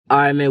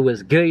Alright, man,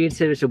 what's good,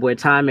 YouTube? It's your boy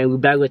Ty, man. We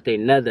back with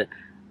another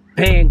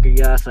banger,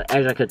 y'all. So,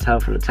 as I could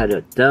tell from the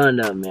title, done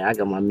up, man. I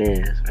got my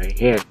man right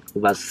here. We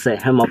about to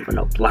set him up on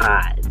a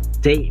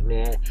blind date,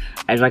 man.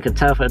 As I could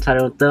tell from the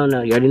title, done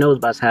up. You already know what's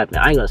about to happen.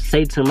 I ain't gonna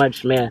say too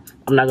much, man.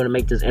 I'm not gonna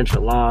make this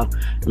intro long.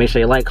 Make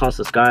sure you like, comment,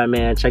 subscribe,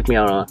 man. Check me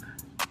out on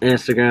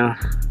Instagram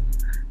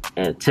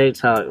and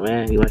TikTok,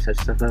 man. You wanna check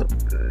yourself out?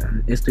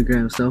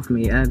 Instagram,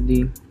 self-made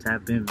Abdi.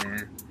 Tap in,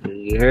 man.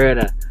 You heard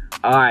her.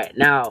 Alright,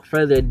 now,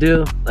 further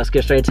ado, let's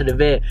get straight to the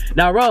vid.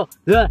 Now, roll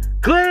the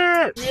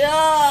clip!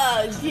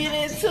 Yeah, get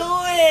into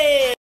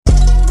it!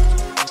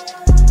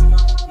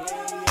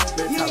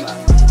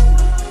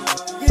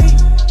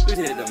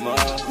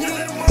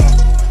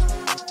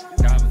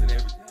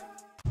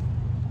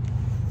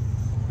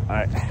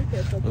 Alright,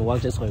 we'll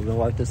walk this way,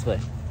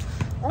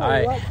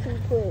 Alright. Walk too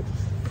quick.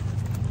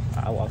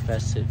 I walk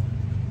fast too.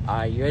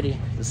 Alright, you ready?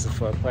 This is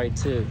for part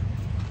 2.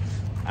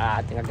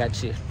 I think I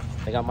got you.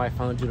 I think I might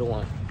find you the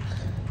one.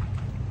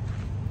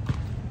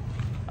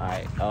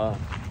 Alright,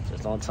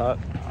 just don't talk.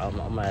 I'm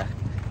gonna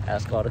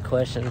ask all the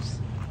questions.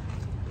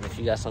 And if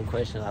you got some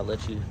questions, I'll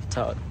let you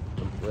talk.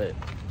 But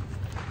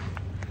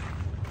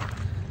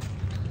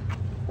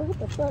What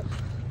the fuck?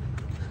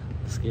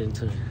 let's get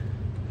into it.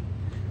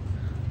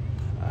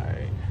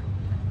 Alright.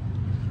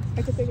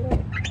 I can figure it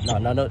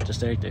out. No,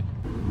 just right there.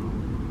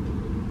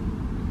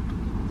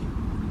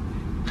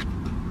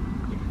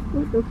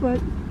 What the fuck?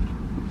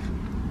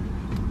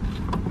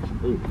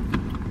 Ooh.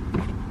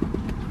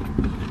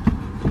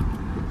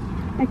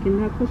 I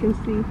cannot fucking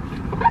see.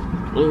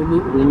 Let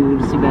me move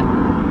the seat back.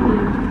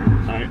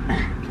 Yeah. Alright.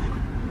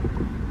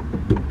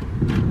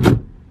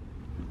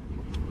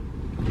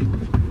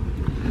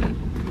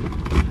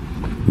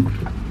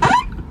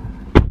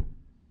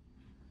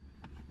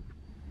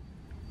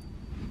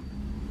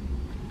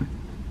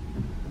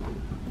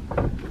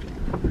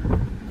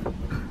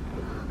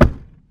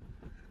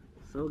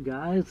 So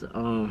guys,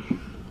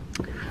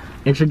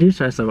 introduce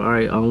yourself.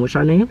 Alright, what's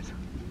your names?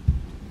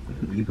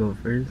 You go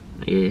first.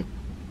 Yeah.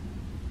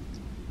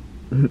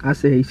 I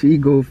say she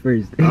go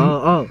first.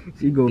 Oh.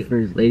 She go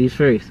first. Ladies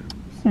first.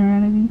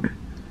 Serenity.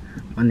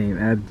 My name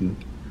Abdi.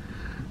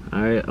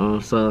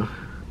 Alright, so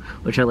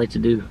what y'all like to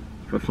do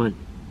for fun?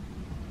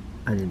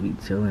 I just be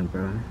chilling,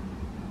 bro.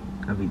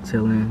 I be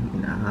chilling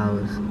in the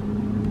house.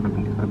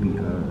 I be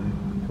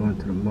going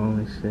to the mall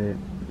and shit,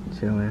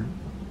 chilling.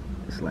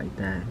 It's like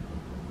that.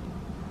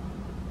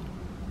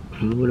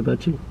 What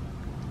about you?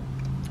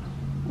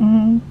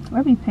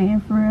 I be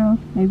paying for real.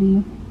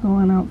 Maybe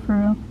going out for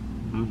real.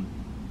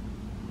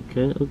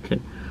 Okay.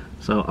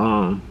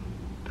 So,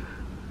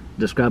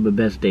 describe a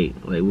best date.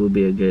 Like, what would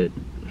be a good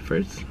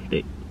first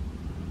date?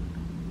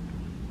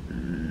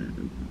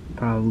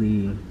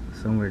 Probably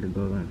somewhere to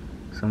go,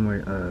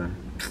 somewhere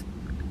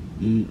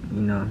eat,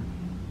 you know,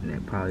 and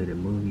then probably the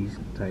movies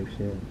type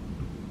shit.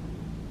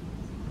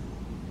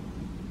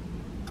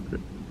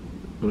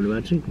 What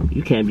about you?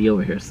 You can't be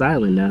over here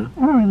silent now.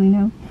 I don't really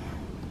know.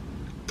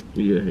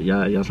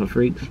 Y'all some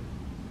freaks?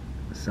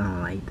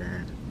 Something like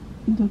that.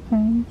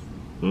 Depends.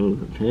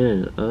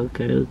 Yeah.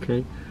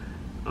 Okay.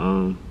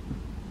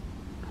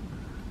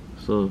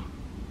 So,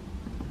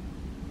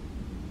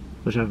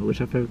 what's your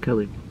favorite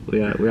color?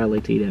 Where I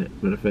like to eat at?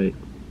 Matter of fact.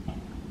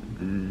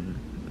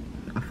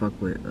 I fuck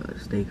with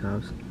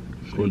steakhouse.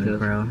 Golden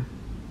Crown.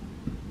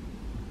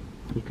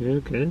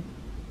 Okay.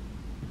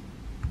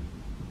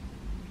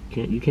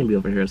 You can't be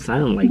over here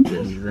silent like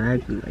this.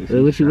 Exactly. Like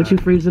what you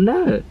freezing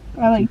that?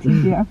 I like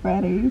TGI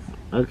Fridays.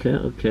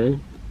 Okay.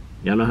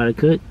 Y'all know how to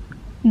cook?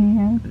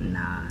 Yeah.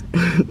 Nah.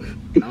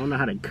 I don't know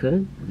how to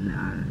cook.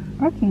 Nah.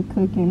 I can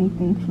cook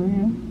anything for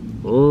real.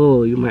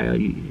 Oh, you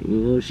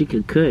know, she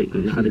could cook.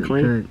 You know how to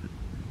clean?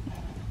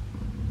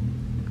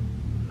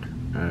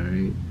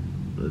 Alright.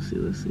 Let's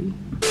see.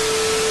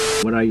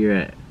 What are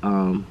your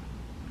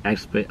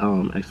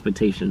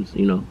expectations,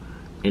 you know,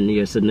 in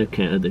your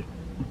significant other?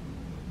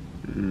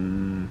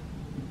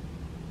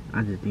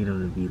 I just need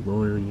them to be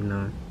loyal, you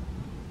know.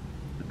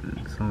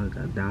 Someone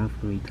got down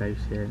for me type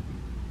shit.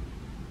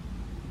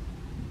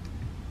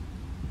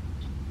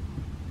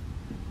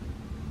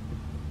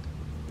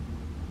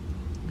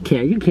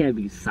 You can't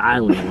be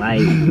silent.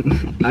 Like,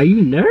 are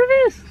you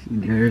nervous?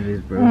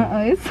 Nervous, bro.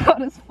 It's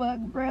hot as fuck,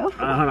 bro.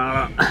 Hold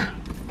on.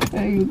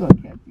 There you go,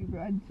 Cappy,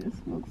 bro. I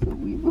just smoked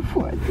some weed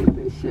before I did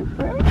this shit,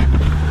 bro.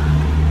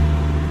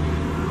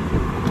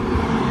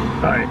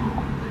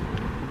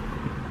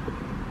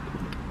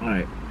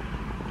 Alright.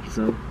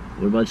 So,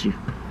 what about you?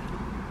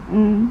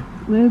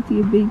 Loyalty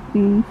a big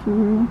thing for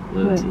real.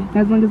 Loyalty. But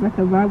as long as I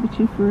can vibe with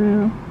you for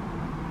real,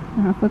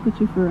 and I fuck with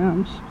you for real,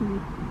 I'm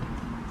straight.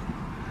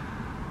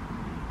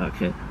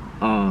 Okay.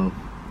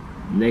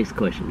 Next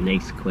question.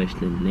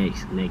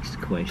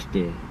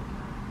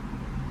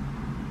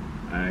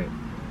 Alright.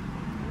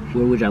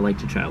 Where would y'all like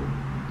to travel?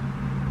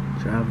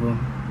 Travel?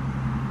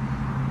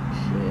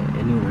 Shit,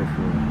 anywhere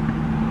for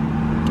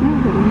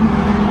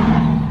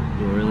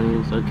New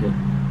Orleans? Okay.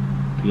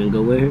 You gonna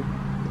go where?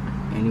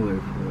 anywhere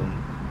for real.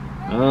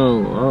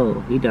 Oh,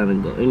 he down to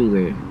go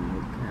anywhere.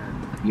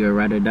 You a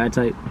ride or die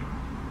type?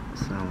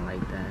 Something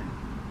like that.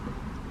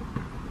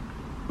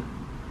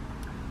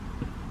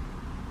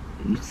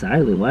 You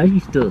silent? Why are you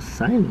still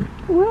silent?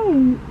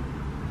 What?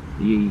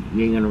 You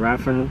ain't gonna ride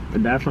for him or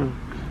die for him?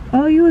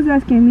 Oh, you was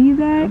asking me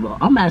that?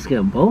 I'm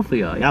asking both of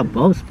y'all. Y'all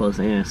both supposed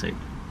to answer.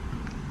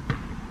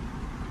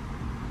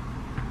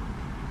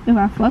 If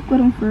I fuck with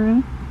him for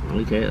real.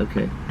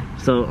 Okay.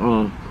 So,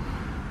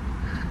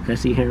 can I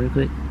see your hand real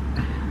quick?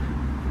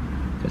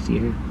 Can I see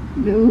your hand?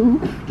 No.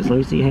 Just let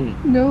me see your hand.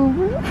 No,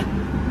 bro.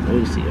 Let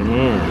me see your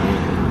hand.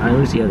 Alright, let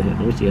me see your other hand.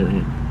 Let me see your other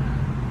hand.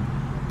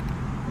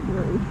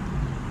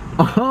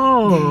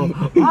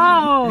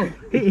 Oh!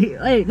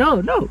 Hey,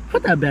 no,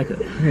 put that back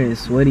up. Hey,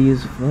 sweaty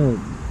as fuck.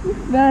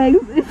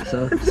 Thanks.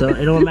 So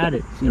it don't matter.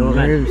 It don't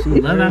matter.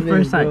 Love at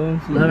first sight.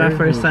 Love at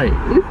first sight.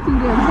 It's too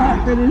damn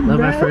hot for this, Love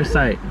bro. at first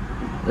sight.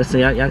 Listen,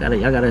 y'all gonna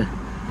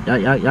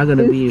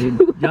be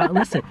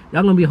listen.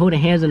 Y'all gonna be holding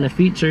hands in the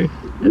future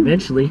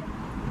eventually.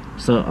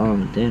 So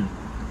damn.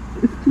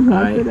 It's too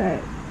hot Alright. for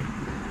that.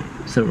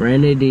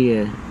 Serenity.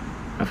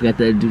 I forgot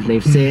the dude's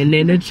name. Sitting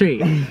in the tree.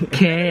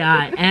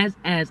 Kissing.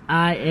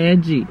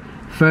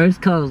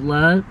 First comes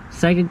love.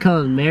 Second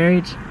comes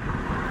marriage.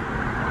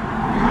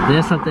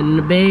 Then something in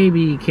the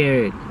baby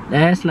carried.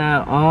 That's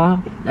not all.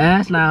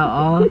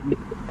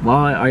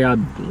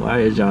 Why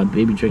is y'all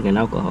baby drinking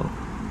alcohol?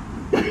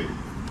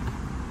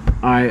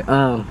 Alright,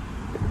 alright.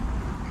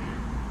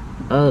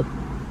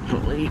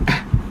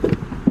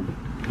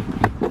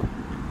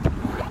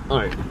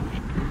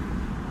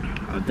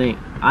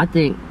 I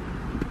think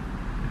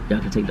y'all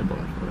can take the ball.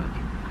 Hold on.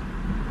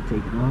 Take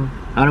it off.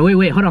 Hold on,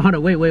 wait, hold on,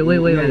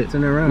 wait.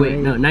 Turn around. Wait,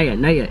 no, not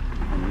yet.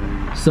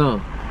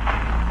 So,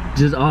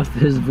 just off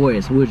his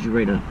voice, what would you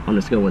rate him on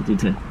a scale of 1 through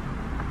 10?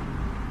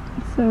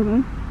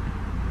 7.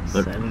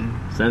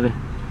 7?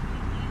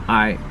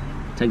 Alright,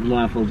 take the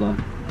blindfolds off.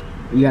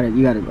 You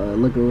gotta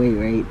look away,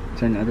 right?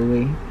 Turn the other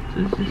way.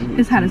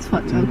 It's hot as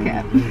fuck, no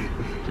cap.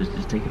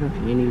 Just take it off.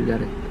 You ain't even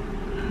got it.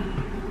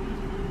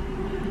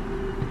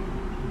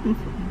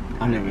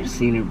 I've never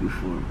seen her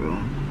before, bro.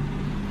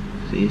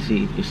 So is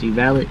she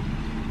valid?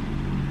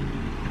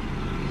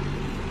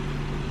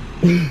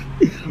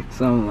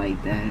 Something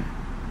like that.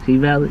 She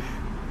valid?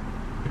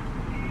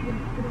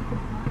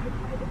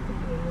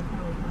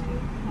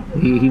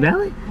 He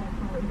valid?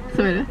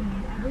 Sorta.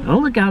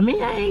 Don't look at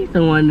me. I ain't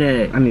the one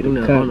that I need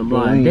a cut on the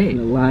blind date.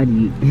 Lie to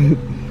you.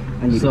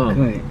 I need So, a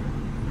cut.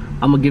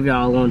 I'm gonna give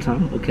y'all a long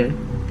time, okay?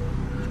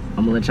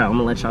 I'm gonna let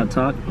y'all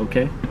talk,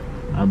 okay?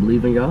 I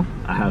believe in y'all.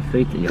 I have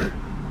faith in y'all.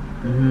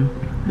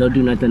 Don't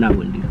do nothing I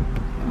wouldn't do.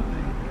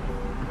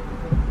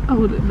 I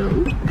wouldn't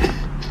know.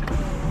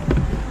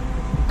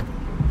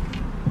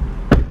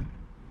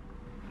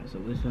 So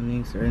what's your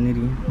name?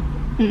 Serenity?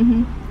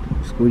 Mm-hmm.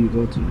 What school you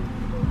go to?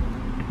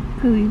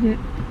 Collegiate.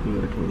 You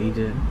go to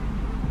collegiate?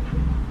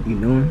 You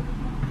know him?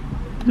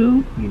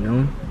 Who? You know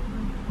him?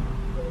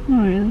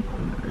 Not really.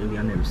 Not really,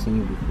 I've never seen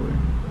you before.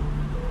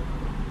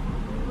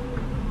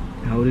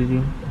 How old is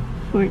you?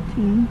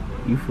 14.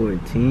 You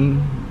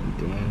 14?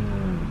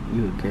 Damn,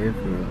 you a kid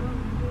for real.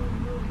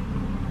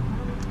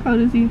 How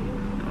old is you?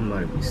 I'm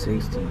about to be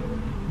 16.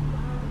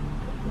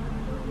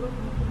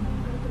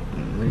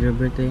 When's your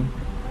birthday?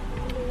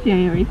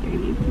 January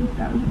 30th,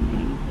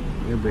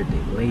 2008. Your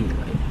birthday late,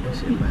 like that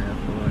shit might have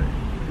hard.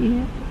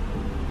 Yeah.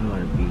 I'm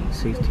about to be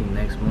 16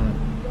 next month.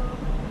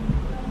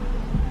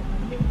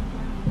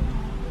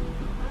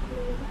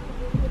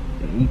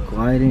 You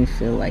quiet and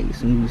shit, like as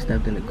soon as you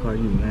stepped in the car,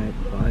 you mad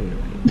quiet.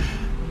 Like,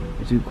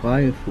 what you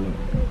quiet for?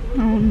 I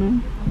don't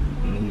know.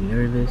 You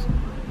nervous?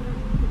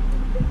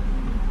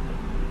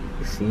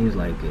 It seems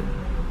like it.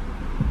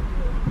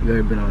 You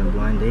ever been on a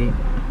blind date?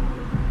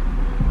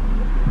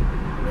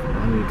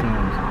 How many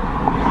times?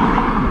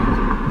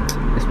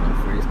 It's my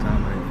first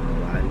time. I ain't gonna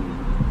lie to you.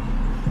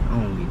 I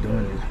don't be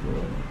doing this for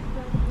real.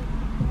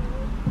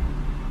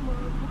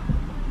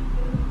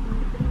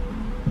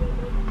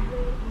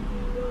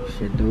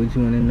 Shit, do what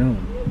you wanna know.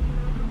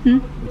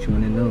 What you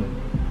wanna know?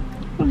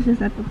 I was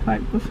just at the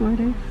park before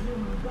this.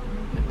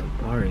 At the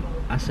park.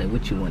 I said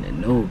what you wanna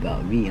know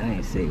about me. I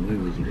ain't say where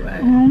was you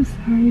at. Oh, I'm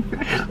sorry,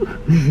 bro.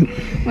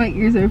 My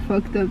ears are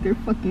fucked up. They're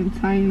fucking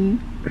tiny.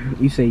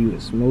 You say you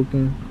was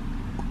smoking?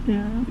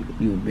 Yeah.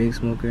 You a big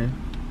smoker?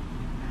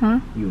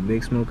 Huh? You a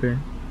big smoker?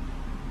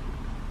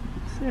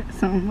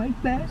 Something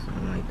like that.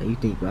 Something like that. You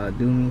think you could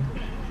outdo me?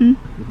 You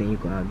think you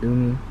could outdo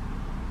me?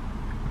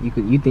 You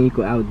think you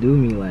could outdo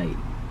me, like,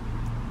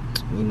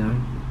 you know?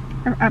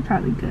 I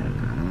probably could. I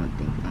don't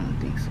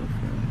think so,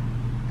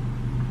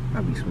 bro.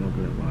 I be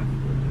smoking a lot,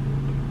 bro.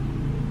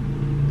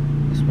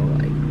 I smoked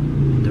like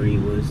 3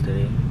 woods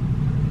today.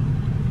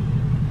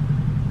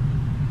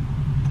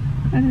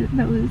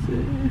 That was the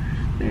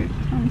third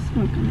time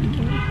smoking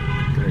today.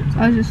 Third I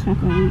time. was just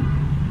smoking weed.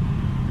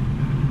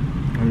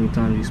 How many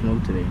times you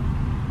smoked today?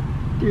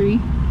 3.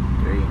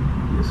 3.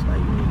 Just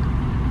like me.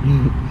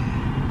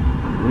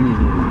 Weed is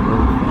no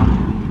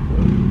fucking weed,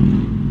 bro.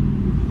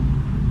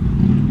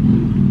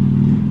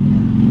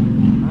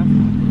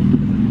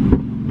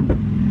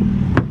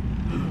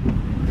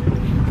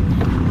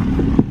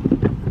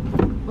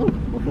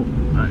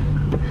 Alright.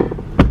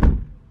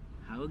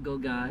 go,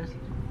 guys?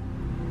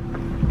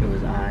 It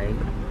was I.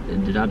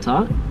 Did y'all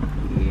talk?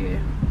 Yeah.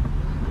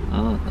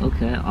 Oh,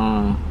 okay.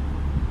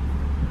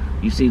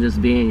 You see this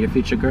being your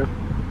future girl?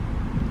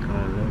 I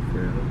don't know, for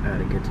real. I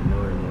gotta get to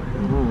know her more.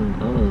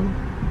 Oh.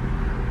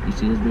 You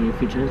see this being your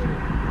future husband?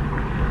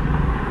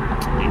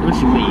 Hey, what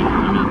you mean?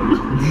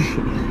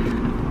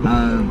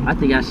 I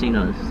think I seen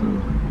us. So,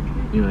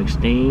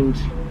 exchange.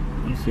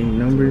 You seen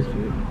numbers?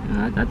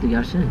 I think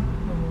I should.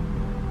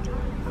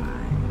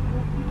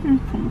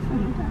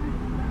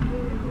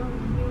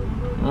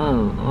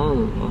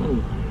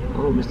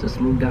 Oh, Mr.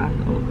 Smooth Guy.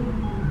 Oh,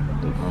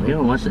 he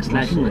don't want the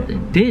slash. He want the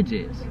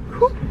digits.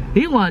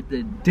 He want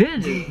the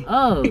digits.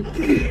 Oh.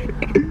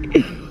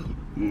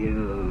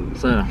 Yo.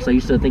 So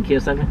you still think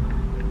he's 7?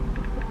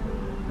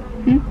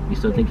 You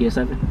still think he's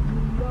 7?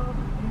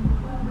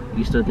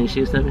 You still think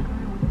she's 7?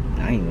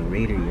 I ain't even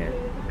rate her yet.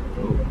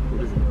 Oh,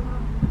 what is it?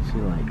 She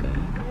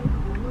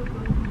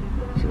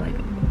like a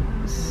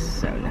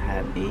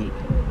 7.5, 8.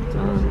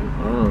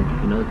 Oh,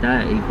 you know what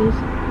that equals?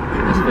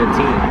 That's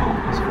 15.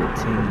 That's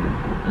 15.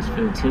 That's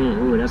 15.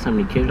 Ooh, that's how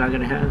many kids I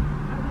gotta have?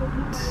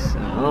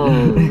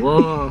 Oh,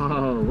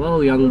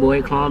 whoa, young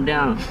boy, calm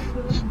down.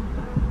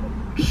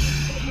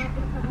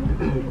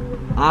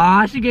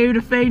 Ah, she gave you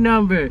the fake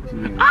number.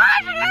 Ah,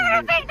 she gave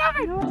you the fake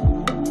number.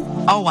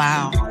 Oh,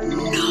 wow.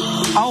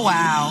 Oh,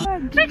 wow.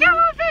 She gave you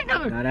a fake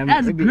number. Nah,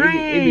 That's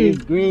green.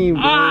 It's green,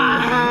 bro.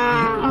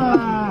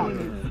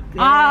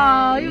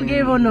 Oh, you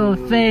gave her no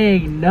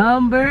fake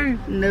number.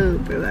 No,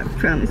 bro, I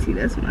promise you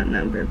that's my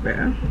number,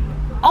 bro.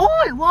 Oh,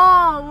 wait,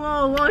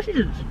 whoa.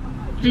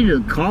 She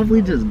just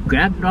confidently just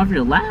grabbed it off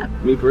your lap.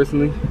 Me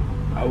personally,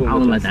 I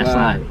wouldn't let that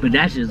slide. But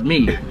that's just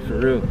me. For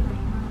real.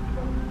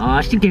 Oh,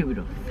 she gave you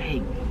the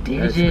fake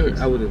digits.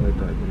 I wouldn't let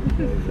that.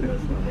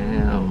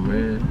 Damn,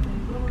 bro.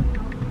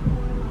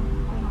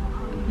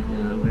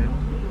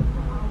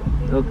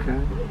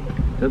 Okay.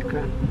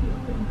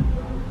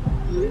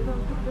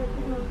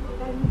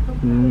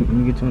 Let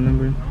me get your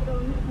number.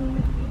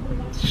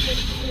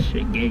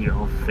 She gave you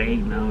a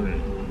fake number.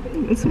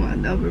 It's my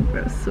number,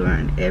 bro. Swear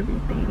on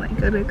everything. Like,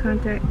 go to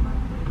contact.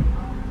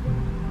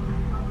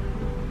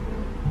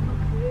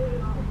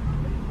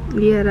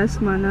 Yeah, that's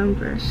my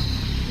number.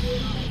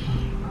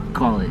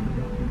 Call it.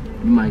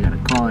 You might gotta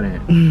call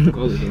that.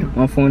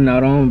 My phone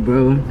not on,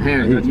 bro.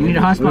 Here, you need a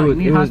hotspot. You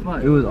need a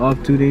hotspot. It was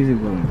off 2 days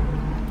ago.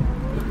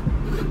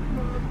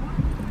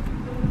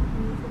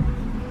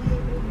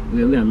 We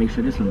gotta make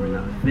sure this number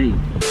not fake.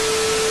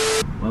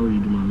 Why would you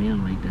do my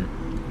man like that?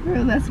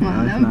 Bro, that's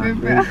my Nah, number,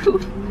 bro.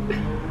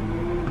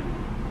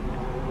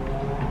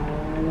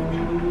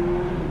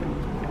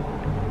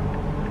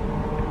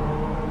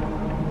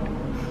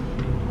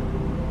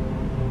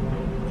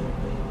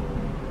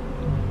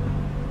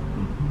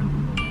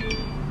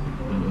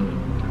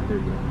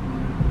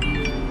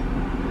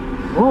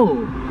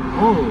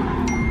 Oh,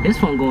 this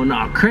one going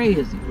all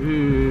crazy.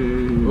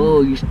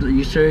 Oh, you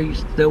sure you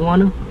still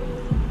want him?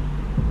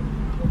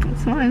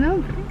 That's my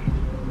number.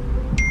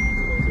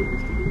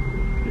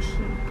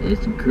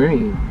 It's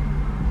green.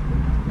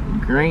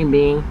 Green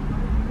bean.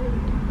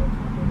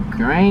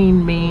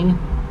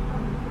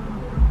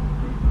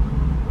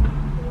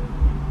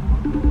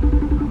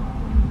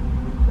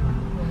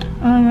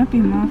 Oh, it might be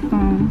my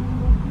phone.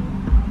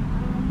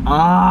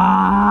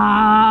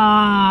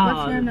 Ah.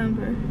 What's your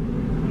number?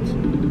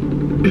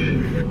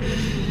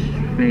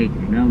 Fake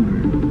number.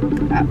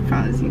 I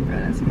promise you, bro,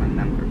 that's my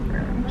number,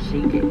 bro.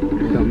 She get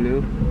Something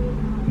new?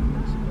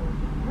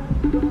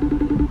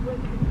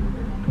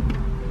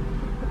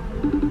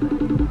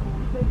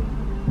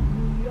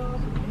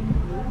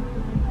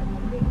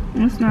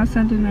 It's not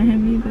something to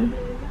him either.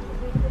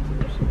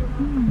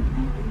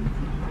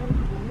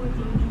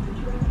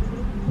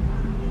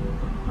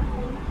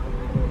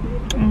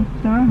 Oh,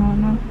 I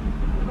don't know.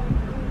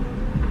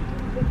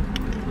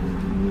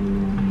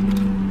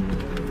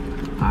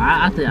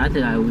 I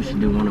think we should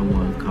do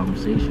one-on-one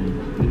conversation.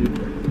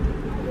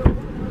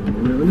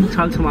 Let me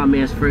talk to my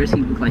man first.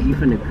 He look like he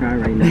finna cry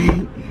right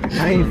now.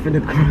 I ain't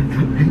finna cry.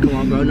 Come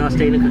on, bro. No,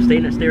 stay right there. Stay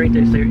in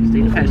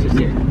the passenger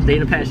seat. Stay in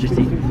the passenger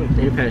seat.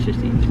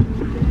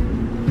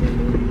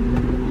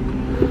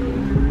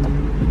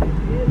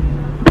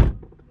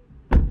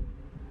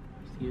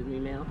 Excuse me,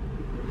 ma'am.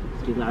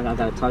 Excuse me. I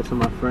gotta talk to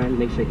my friend.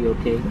 Make sure he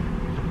okay.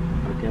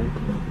 Okay.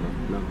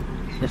 No.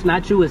 It's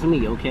not you. It's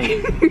me.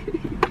 Okay.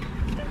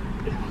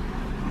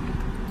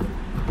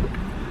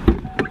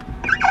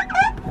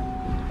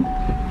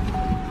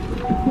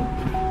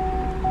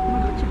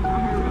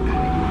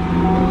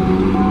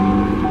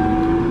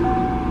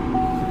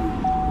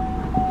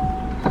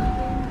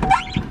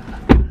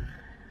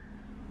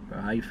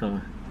 How you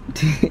feeling?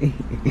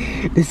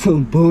 This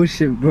some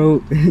bullshit,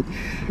 bro.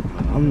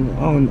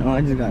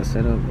 I just got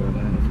set up, bro.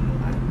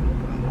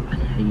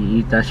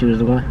 You thought she was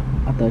the one?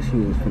 I thought she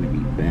was gonna be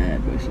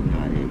bad, but she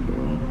not it,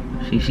 bro.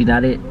 She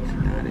not it? She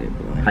not it,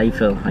 bro. How you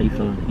feel?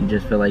 You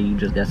just feel like you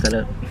just got set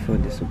up? I feel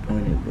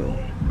disappointed, bro.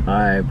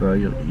 Alright, bro.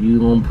 You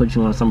gonna put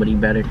you on somebody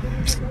better?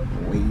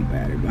 Way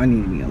better, bro. I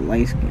need to be a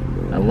light skin,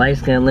 bro. A light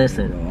skin,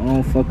 listen. Bro, I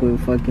don't fuck with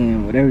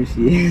fucking whatever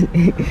she is.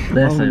 I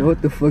don't know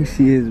what the fuck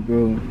she is,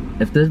 bro.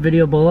 If this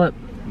video blow up,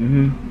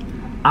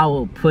 I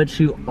will put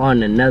you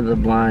on another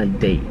blind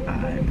date.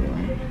 Alright, bro.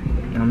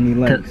 How many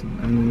likes?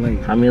 How many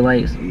likes? How many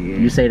likes? Yeah.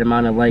 You say the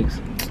amount of likes.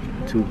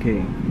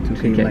 2K.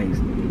 2K likes.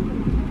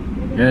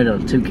 There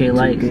those 2K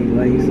likes. 2K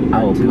likes.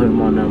 I will put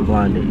him on another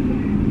blind date.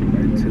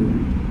 Part 2.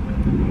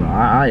 Bro,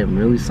 I am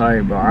really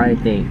sorry, bro. I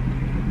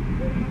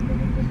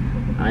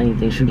didn't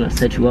think she was gonna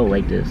set you up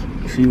like this.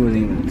 She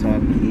wasn't even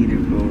talking either,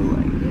 bro.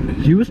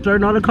 Like, you was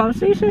starting all the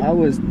conversation? I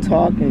was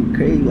talking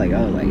crazy. Like,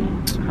 I was like,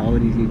 how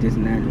old is you just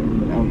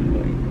natural? I was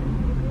like,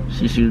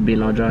 she was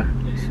being all dry.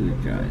 she was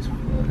dry as fuck.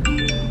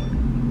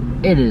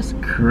 It is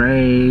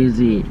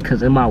crazy.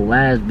 Cause in my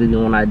last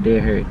video when I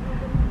did her,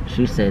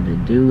 she said the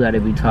dude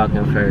gotta be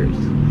talking first.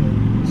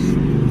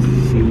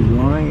 She was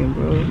lying,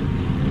 bro. She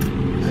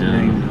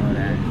didn't even know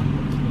that.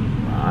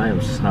 I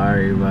am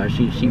sorry, bro.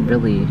 She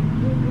really.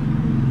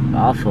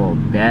 I feel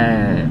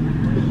bad.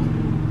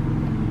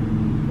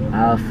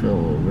 I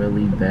feel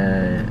really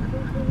bad.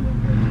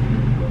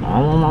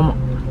 I'm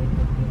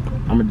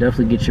gonna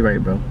definitely get you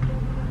right, bro.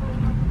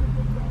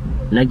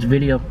 Next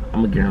video,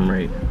 I'm gonna get him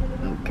right.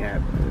 No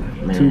cap, bro.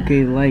 Man.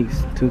 2K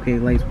likes. 2K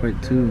likes part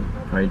 2.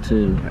 Part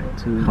 2. Part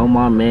 2. How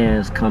my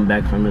man's come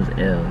back from his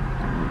L.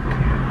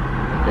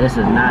 This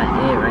is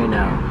not it right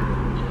now.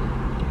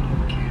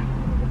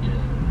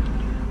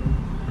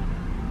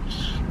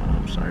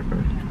 I'm sorry, bro.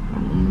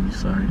 I'm really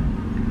sorry.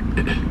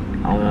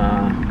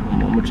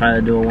 I'm gonna try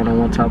to do a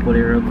one-on-one talk with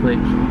her real quick,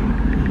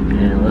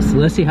 and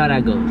let's see how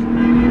that goes.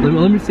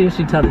 Let me see if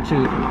she tell the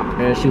truth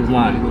or if she was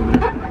lying.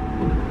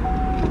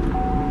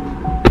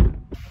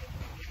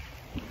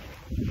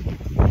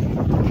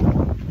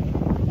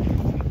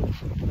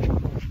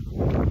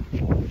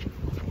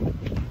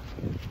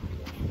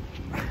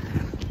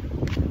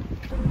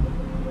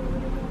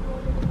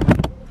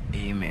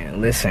 Hey man,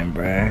 listen,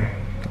 bruh.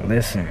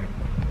 Listen.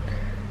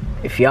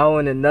 If y'all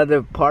want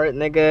another part,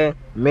 nigga,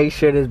 make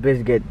sure this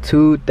bitch get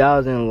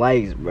 2,000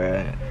 likes,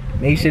 bruh.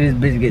 Make sure this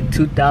bitch get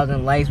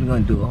 2,000 likes. We're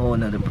gonna do a whole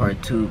nother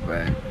part 2,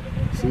 bruh.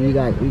 See, we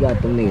got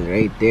them niggas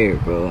right there,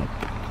 bro.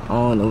 I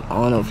don't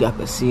know if y'all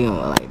can see them,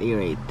 like they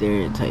right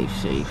there, type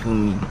shit. You feel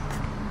me?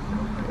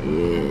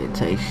 Yeah,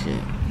 type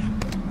shit.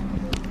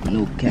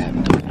 No cap,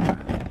 man.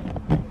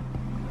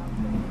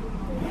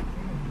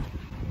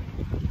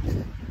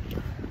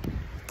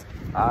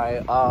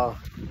 Alright,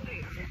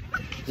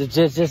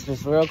 just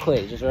real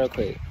quick,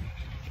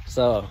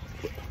 So,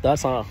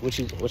 thoughts on what's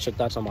your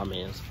thoughts on my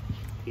man's?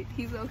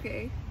 He's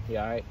okay. He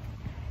alright?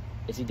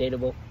 Is he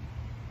dateable?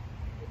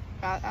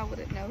 I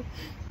wouldn't know.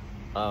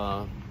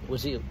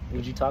 Would you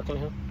talking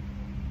to him?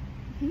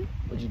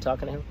 Would you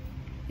talking to him?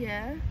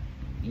 Yeah.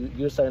 You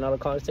were starting all the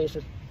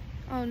conversations?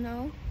 Oh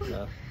no.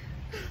 No.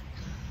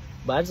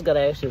 But I just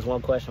gotta ask you this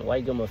one question. Why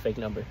you give him a fake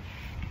number?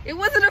 It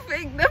wasn't a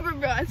fake number,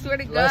 bro. I swear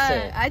to God.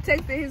 Listen. I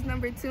texted his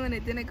number too and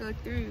it didn't go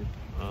through.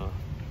 Oh.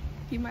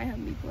 He might have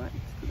me blocked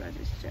because I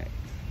just checked.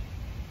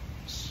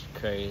 It's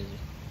crazy.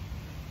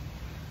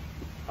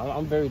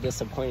 I'm very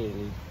disappointed in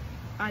you.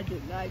 I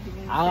did not give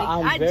him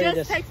I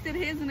just texted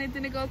his and it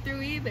didn't go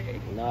through either.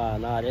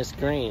 Nah, it's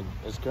green.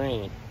 It's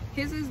green.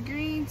 His is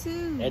green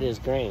too. It is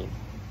green.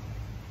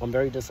 I'm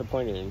very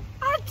disappointed in you.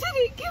 I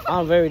didn't give him.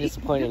 I'm very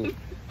disappointed in you.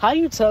 How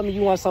you tell me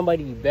you want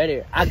somebody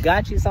better? I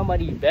got you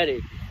somebody better,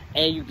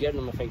 and you give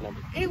them a fake number.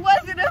 It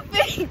wasn't a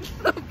fake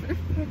number.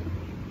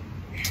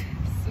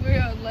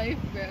 Swear on life,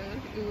 bro.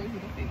 It wasn't a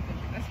fake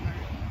number. That's my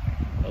real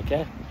number.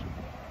 Okay.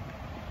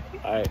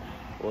 All right.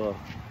 Well.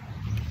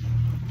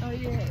 Oh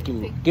yeah.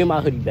 Give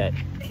my hoodie back.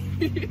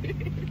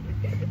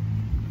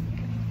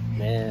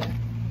 Man,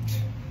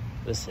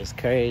 this is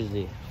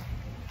crazy.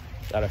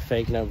 Got a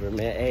fake number,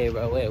 man. Hey,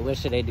 bro, wait, what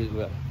should they do,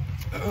 bro?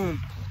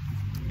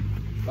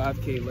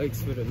 5K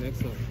likes for the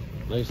next one.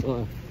 Next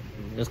one.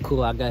 That's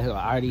cool. I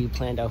already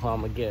planned out how I'm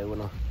gonna get it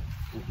when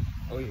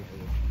Oh yeah.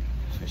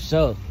 for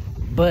sure.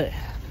 But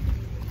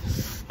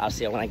I'll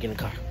see it when I get in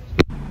the car.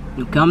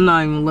 Look, I'm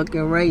not even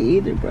looking right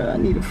either, bro. I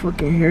need a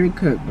fucking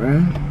haircut, bro.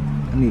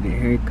 I need a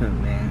haircut,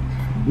 man.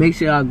 Make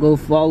sure y'all go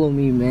follow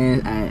me,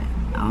 man,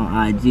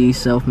 on IG,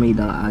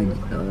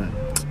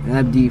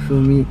 selfmade.ig,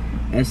 feel me?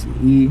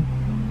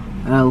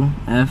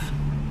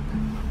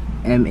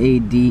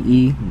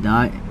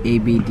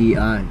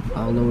 SELFMADE.ABDI,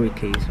 all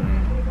lowercase,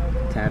 man.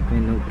 Tap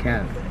in, no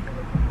cap.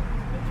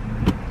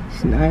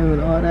 It's not even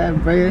all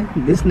that, bro.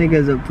 This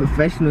nigga's a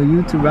professional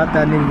YouTuber. I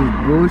thought nigga was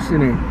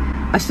bullshitting.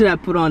 I should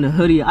have put on the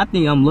hoodie. I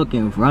think I'm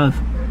looking rough.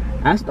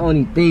 That's the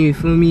only thing, you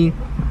feel me?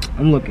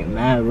 I'm looking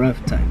mad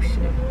rough type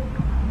shit.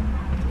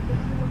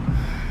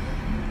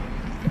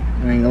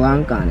 I ain't gonna lie,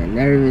 I'm kinda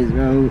nervous,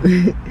 bro.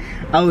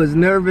 I was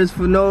nervous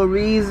for no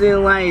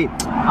reason, like,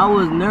 I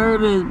was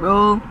nervous,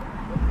 bro.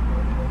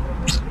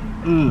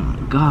 Oh my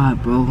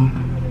God, bro.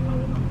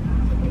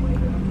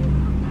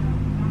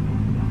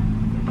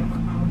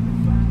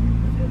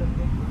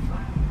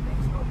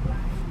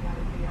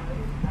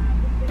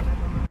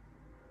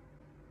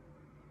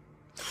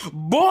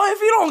 Boy,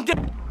 if you don't get...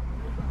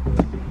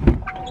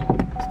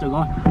 Still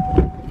going?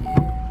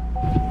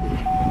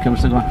 Camera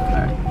still going?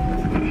 Alright.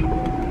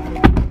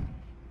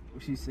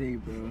 What she say,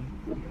 bro?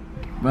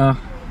 Bro.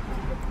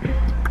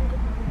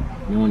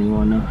 You don't even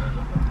wanna know.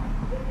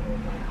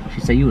 She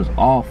said you was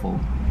awful.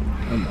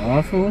 I'm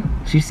awful?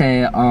 She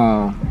said,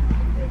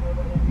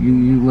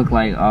 you look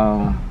like,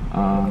 Oscar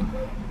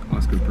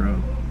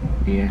Pro.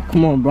 yeah.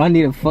 Come on, bro. I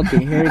need a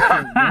fucking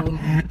haircut, bro.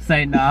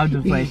 Say no, I'm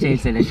just playing. She ain't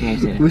said that. She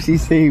ain't said that. What she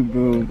say,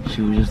 bro?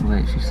 She was just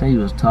like, she said you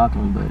was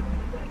talking, but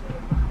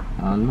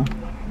I don't know.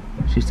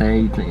 She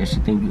said she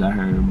think you got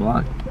her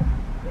blocked,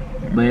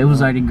 but it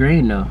was already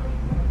green though.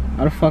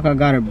 How the fuck I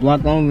got her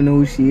blocked? I don't even know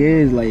who she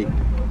is. Like,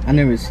 I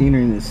never seen her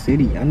in the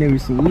city. I never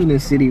seen you in the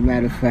city,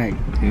 matter of fact.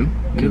 Him?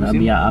 I'll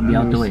be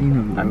out the way.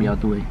 Him, I'll be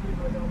out the way.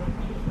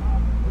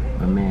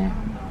 But man,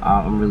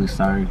 I'm really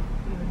sorry.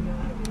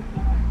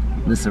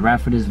 Listen,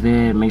 wrap for this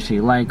vid. Make sure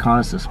you like,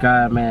 comment,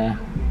 subscribe, man.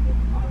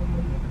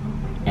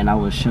 And I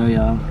will show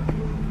y'all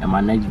in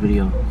my next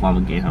video who I'm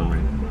gonna get him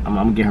right. I'm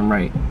gonna get him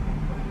right.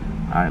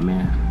 Alright,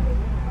 man.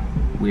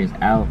 We is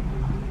out.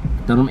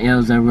 Throw them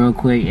L's up real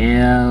quick.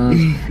 L's.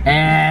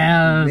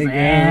 L's.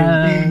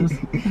 L's.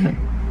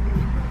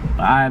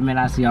 Alright, man.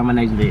 I'll see y'all in my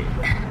next video.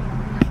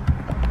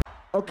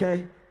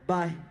 Okay,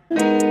 bye.